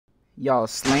Y'all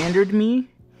slandered me.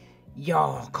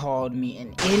 Y'all called me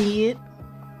an idiot.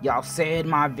 Y'all said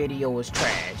my video was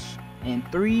trash. And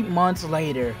 3 months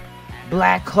later,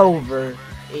 Black Clover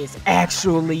is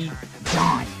actually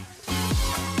dying.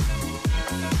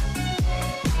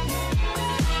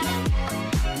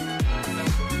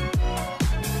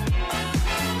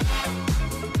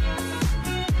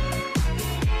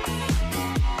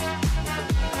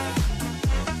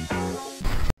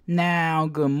 Now,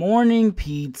 good morning,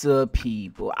 pizza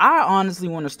people. I honestly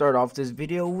want to start off this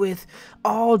video with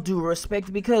all due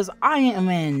respect because I am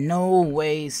in no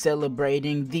way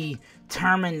celebrating the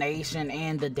termination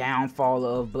and the downfall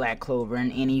of Black Clover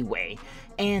in any way.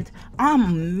 And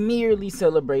I'm merely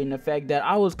celebrating the fact that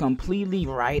I was completely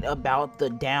right about the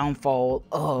downfall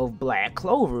of Black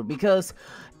Clover, because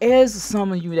as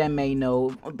some of you that may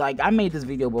know, like, I made this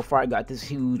video before I got this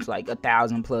huge, like,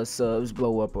 1,000+ subs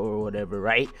blow up or whatever,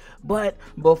 right? But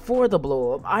before the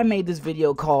blow up, I made this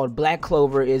video called Black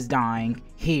Clover is Dying,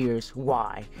 Here's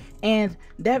Why. And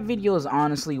that video is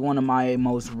honestly one of my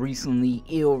most recently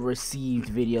ill-received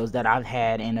videos that I've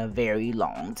had in a very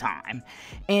long time.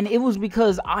 And it was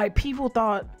because people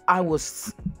thought I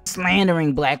was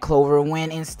slandering Black Clover,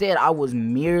 when instead I was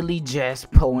merely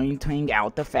just pointing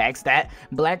out the facts that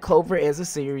Black Clover as a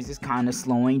series is kind of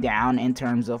slowing down in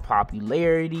terms of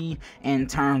popularity, in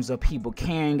terms of people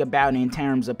caring about it, in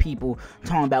terms of people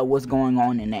talking about what's going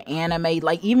on in the anime.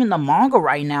 Like, even the manga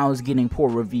right now is getting poor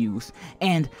reviews.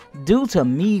 And due to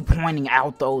me pointing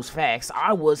out those facts,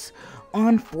 I was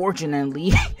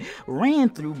unfortunately ran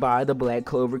through by the Black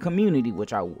Clover community,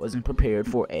 which I wasn't prepared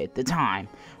for at the time.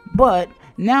 But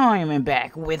now I am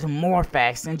back with more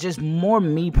facts and just more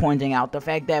me pointing out the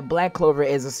fact that Black Clover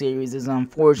as a series is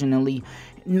unfortunately,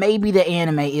 maybe the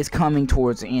anime is coming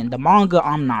towards the end. The manga,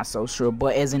 I'm not so sure,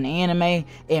 but as an anime,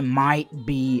 it might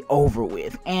be over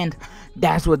with. And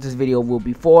that's what this video will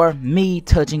be for, me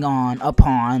touching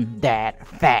upon that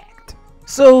fact.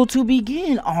 So to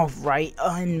begin off right,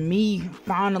 and me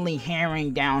finally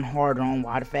hammering down harder on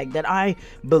why the fact that I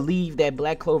believe that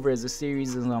Black Clover as a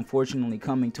series is unfortunately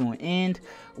coming to an end,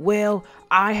 well,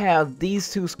 I have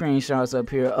these two screenshots up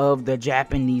here of the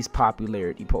Japanese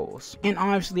popularity polls. And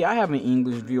obviously I have an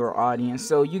English viewer audience,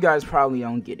 so you guys probably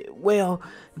don't get it. Well,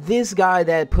 this guy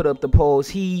that put up the polls,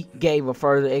 he gave a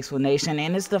further explanation,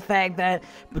 and it's the fact that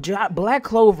Black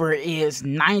Clover is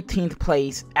 19th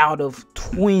place out of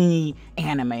 20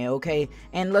 anime, okay?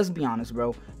 And let's be honest,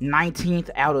 bro, 19th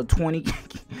out of 20,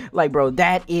 like, bro,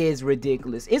 that is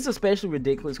ridiculous. It's especially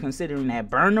ridiculous considering that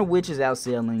Burner Witch is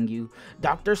outselling you,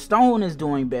 Dr. Stone is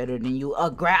doing better than you,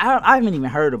 I haven't even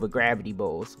heard of a Gravity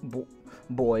Boys,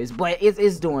 but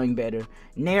it's doing better.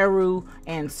 Neru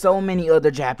and so many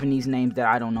other Japanese names that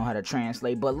I don't know how to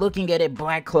translate, but looking at it,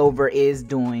 Black Clover is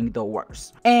doing the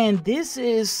worst. And this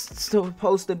is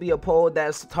supposed to be a poll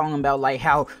that's talking about like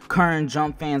how current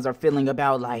Jump fans are feeling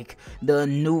about like the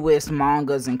newest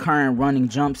mangas and current running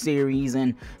Jump series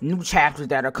and new chapters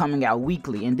that are coming out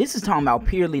weekly. And this is talking about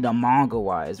purely the manga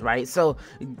wise, right? So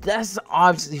that's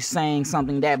obviously saying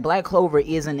something, that Black Clover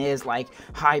isn't as like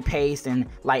high paced and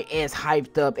like as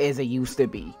hyped up as it used to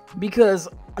be. Because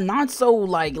not so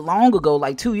like long ago,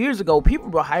 like 2 years ago, people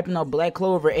were hyping up Black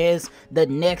Clover as the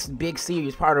next big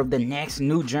series, part of the next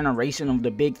new generation of the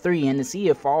big three, and to see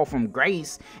it fall from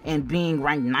grace and being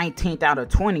ranked 19th out of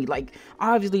 20, like,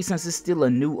 obviously since it's still a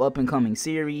new up and coming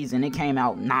series and it came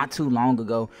out not too long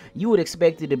ago, you would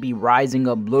expect it to be rising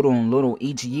up little and little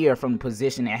each year from the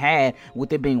position it had,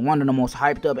 with it being one of the most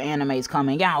hyped up animes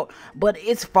coming out. But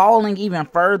it's falling even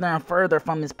further and further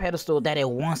from its pedestal that it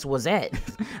once was at.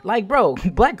 Like, bro,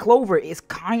 Black Clover is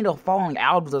kind of falling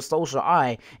out of the social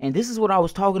eye, and this is what I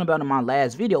was talking about in my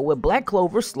last video, with Black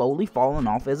Clover slowly falling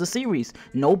off as a series.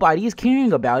 Nobody is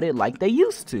caring about it like they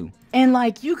used to. And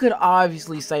like, you could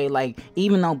obviously say, like,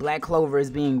 even though Black Clover is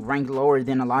being ranked lower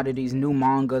than a lot of these new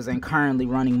mangas and currently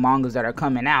running mangas that are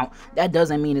coming out, that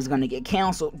doesn't mean it's gonna get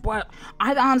canceled. But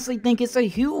I honestly think it's a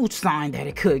huge sign that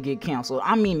it could get canceled.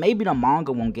 I mean, maybe the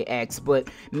manga won't get axed, but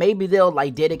maybe they'll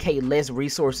like dedicate less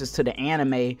resources to the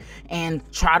anime and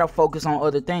try to focus on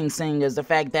other things, seeing as the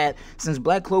fact that since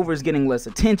Black Clover is getting less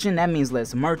attention, that means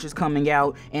less merch is coming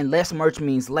out, and less merch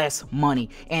means less money.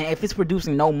 And if it's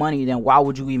producing no money, then why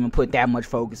would you even put that much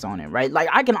focus on it, right? Like,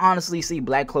 I can honestly see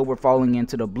Black Clover falling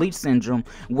into the Bleach syndrome,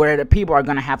 where the people are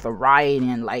gonna have to riot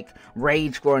and like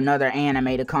rage for another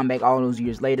anime to come back all those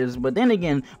years later. But then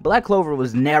again, Black Clover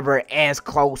was never as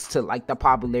close to like the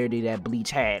popularity that Bleach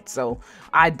had, so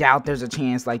I doubt there's a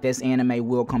chance like this anime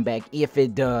will come back if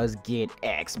it does get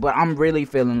axed. But I'm really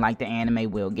feeling like the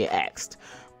anime will get axed.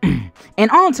 And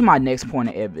on to my next point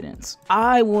of evidence.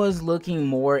 I was looking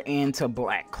more into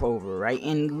Black Clover, right?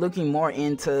 And looking more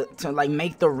into like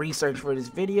make the research for this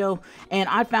video. And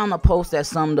I found a post that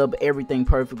summed up everything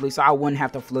perfectly, so I wouldn't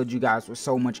have to flood you guys with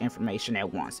so much information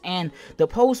at once. And the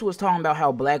post was talking about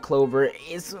how Black Clover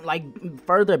is like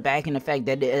further back in the fact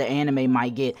that the anime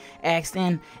might get axed,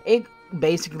 and it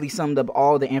basically summed up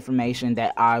all the information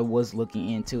that I was looking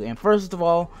into. And first of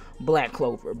all, Black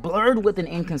Clover, blurred with an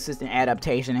inconsistent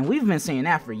adaptation, and we've been seeing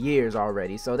that for years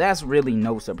already, so that's really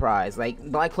no surprise. Like,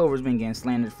 Black Clover's been getting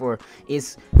slandered for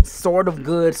its sort of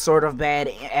good, sort of bad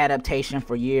adaptation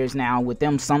for years now, with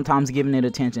them sometimes giving it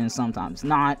attention and sometimes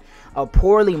not. A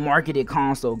poorly marketed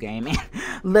console game. And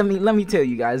let me tell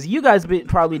you guys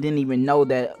probably didn't even know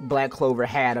that Black Clover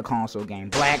had a console game,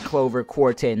 Black Clover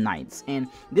Quartet Nights, and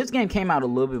this game came out a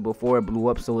little bit before it blew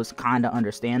up, so it's kind of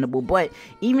understandable. But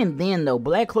even then though,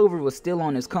 Black Clover was still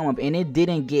on its come up, and it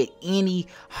didn't get any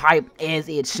hype as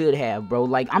it should have, bro.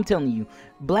 Like, I'm telling you,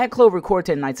 Black Clover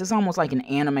Quartet Nights is almost like an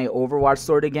anime Overwatch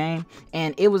sort of game,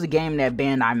 and it was a game that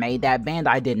Bandai made, that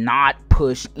Bandai did not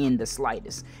push in the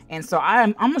slightest. And so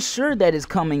I'm sure that is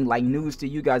coming like news to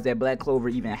you guys that Black Clover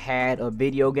even had a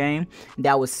video game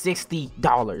that was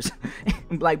 $60.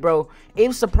 Like, bro,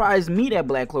 it surprised me that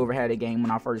Black Clover had a game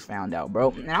when I first found out,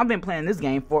 bro. And I've been playing this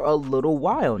game for a little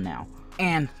while now.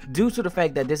 And due to the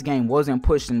fact that this game wasn't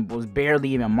pushed and was barely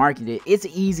even marketed, it's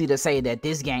easy to say that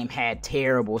this game had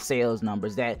terrible sales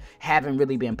numbers that haven't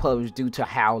really been published due to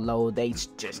how low they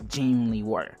just genuinely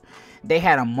were. They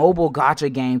had a mobile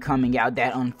gacha game coming out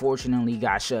that unfortunately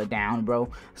got shut down,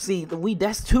 bro. See,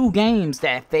 that's two games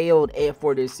that failed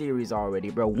for this series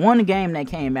already, bro. One game that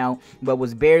came out but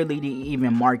was barely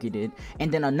even marketed,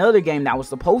 and then another game that was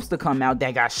supposed to come out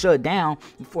that got shut down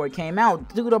before it came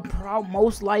out due to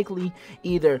most likely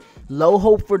either low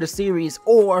hope for the series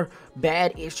or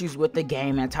bad issues with the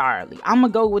game entirely. I'm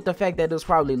gonna go with the fact that it was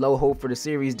probably low hope for the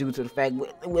series due to the fact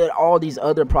with all these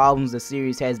other problems the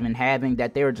series has been having,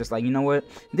 that they were just like, you know what,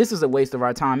 this is a waste of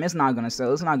our time, it's not gonna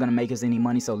sell, it's not gonna make us any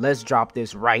money, so let's drop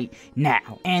this right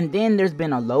now. And then there's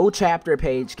been a low chapter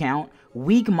page count,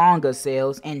 weak manga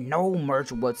sales, and no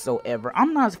merch whatsoever.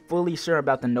 I'm not fully sure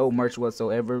about the no merch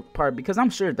whatsoever part, because I'm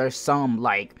sure there's some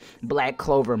like Black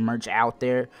Clover merch out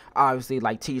there, obviously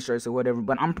like t-shirts or whatever,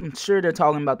 but I'm sure they're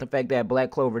talking about the fact that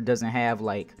Black Clover doesn't have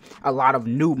like a lot of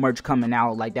new merch coming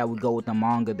out like that would go with the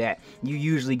manga that you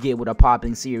usually get with a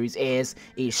popping series, as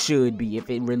it should be if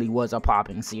it really was a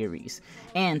popping series.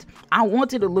 And I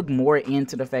wanted to look more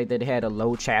into the fact that it had a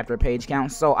low chapter page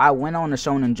count, so I went on the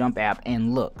Shonen Jump app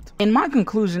and looked. And my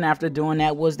conclusion after doing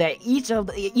that was that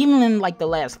even in like the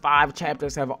last 5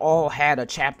 chapters, have all had a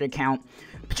chapter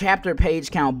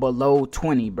page count below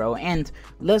 20, bro. And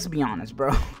let's be honest,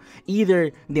 bro,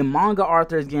 either the manga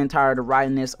author is getting tired of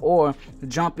writing this, or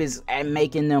Jump is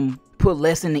making them put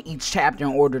less into each chapter in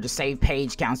order to save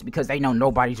page counts because they know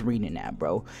nobody's reading that,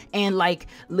 bro. And like,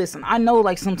 listen, I know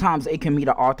like sometimes it can be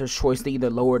the author's choice to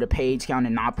either lower the page count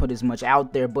and not put as much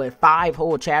out there, but 5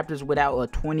 whole chapters without a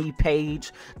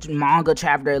 20-page manga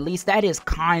chapter at least, that is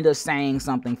kind of saying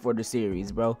something for the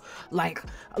series, bro. Like,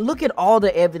 look at all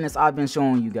the evidence I've been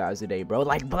showing you guys today, bro.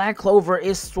 Like, Black Clover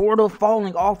is sort of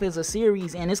falling off as a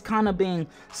series, and it's kind of being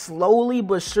slowly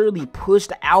but surely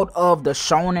pushed out of the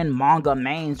shonen manga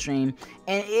mainstream,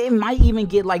 and it might even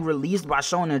get like released by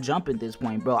Shonen Jump at this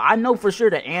point, bro. I know for sure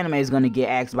the anime is gonna get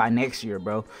axed by next year,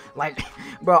 bro. Like,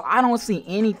 bro, I don't see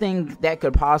anything that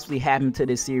could possibly happen to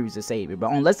this series to save it,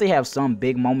 bro, unless they have some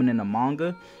big moment in the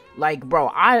manga. Like, bro,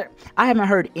 I haven't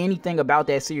heard anything about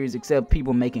that series except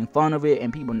people making fun of it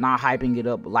and people not hyping it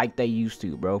up like they used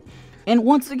to, bro. And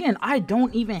once again, I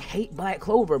don't even hate Black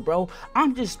Clover, bro.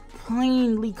 I'm just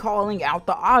plainly calling out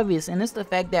the obvious, and it's the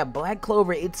fact that Black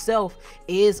Clover itself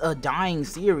is a dying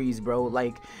series, bro.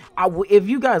 Like, if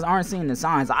you guys aren't seeing the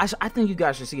signs, I think you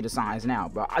guys should see the signs now,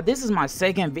 bro. This is my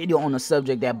second video on the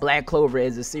subject that Black Clover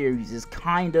as a series is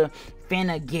kind of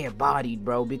finna get bodied,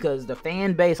 bro, because the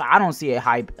fan base, I don't see it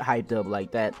hyped up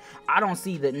like that. I don't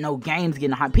see that no games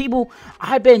getting hyped. People,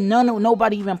 I bet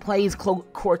nobody even plays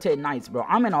Quartet Nights, bro.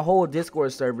 I'm in a whole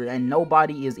Discord server and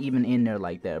nobody is even in there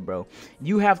like that, bro.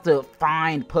 You have to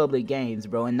find public games,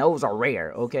 bro, and those are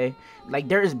rare, okay? Like,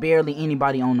 there's barely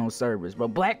anybody on those servers, bro.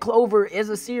 Black Clover is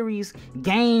a series,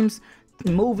 games,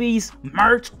 movies,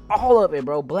 merch, all of it,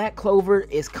 bro. Black Clover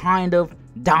is kind of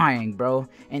dying, bro,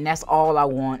 and that's all I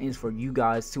want is for you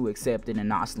guys to accept it and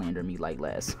not slander me like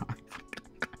last time.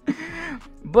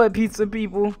 But pizza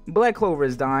people, Black Clover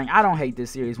is dying. I don't hate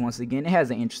this series. Once again, it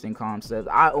has an interesting concept.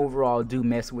 I overall do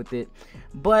mess with it,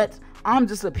 but I'm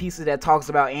just a pizza that talks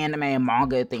about anime and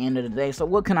manga at the end of the day, so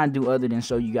what can I do other than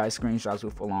show you guys screenshots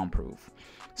with full-on proof?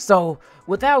 So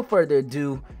without further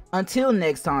ado, until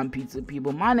next time, pizza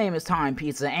people, my name is Time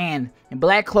Pizza, and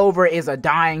Black Clover is a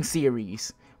dying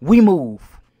series. We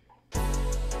move.